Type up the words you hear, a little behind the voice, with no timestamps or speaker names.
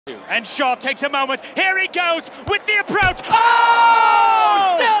And Shaw takes a moment. Here he goes with the approach.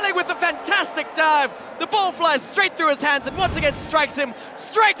 Oh! Sterling with a fantastic dive. The ball flies straight through his hands and once again strikes him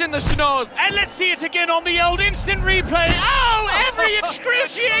straight in the schnoz. And let's see it again on the old instant replay. Oh, every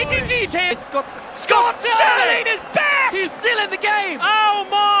excruciating detail. Scott Sterling is back! He's still in the game! Oh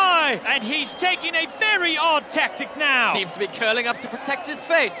my! And he's taking a very odd tactic now. Seems to be curling up to protect his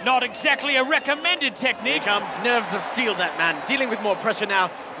face. Not exactly a recommended technique. Here comes nerves of steel, that man, dealing with more pressure now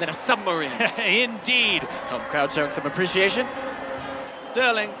than a submarine. Indeed. Home crowd showing some appreciation.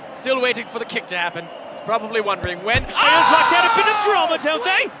 Sterling still waiting for the kick to happen. He's probably wondering when. Feels like they had a bit of drama, don't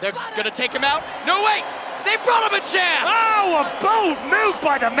they? They're gonna take him out. No, wait! They brought him a chair! Oh, a bold move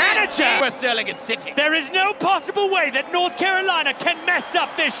by the manager! Where Sterling is sitting. There is no possible way that North Carolina can mess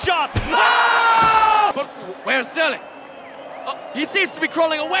up this shot. Oh! But where's Sterling? Oh, he seems to be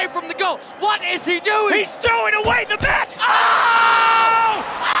crawling away from the goal. What is he doing? He's throwing away the bat! Oh!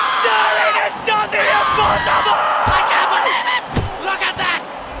 Sterling has done the impossible! I can't believe it! Look at that!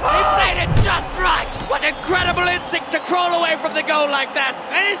 He played it just right! What incredible instincts to crawl away from the goal like that!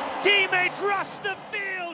 And his teammates rush the field.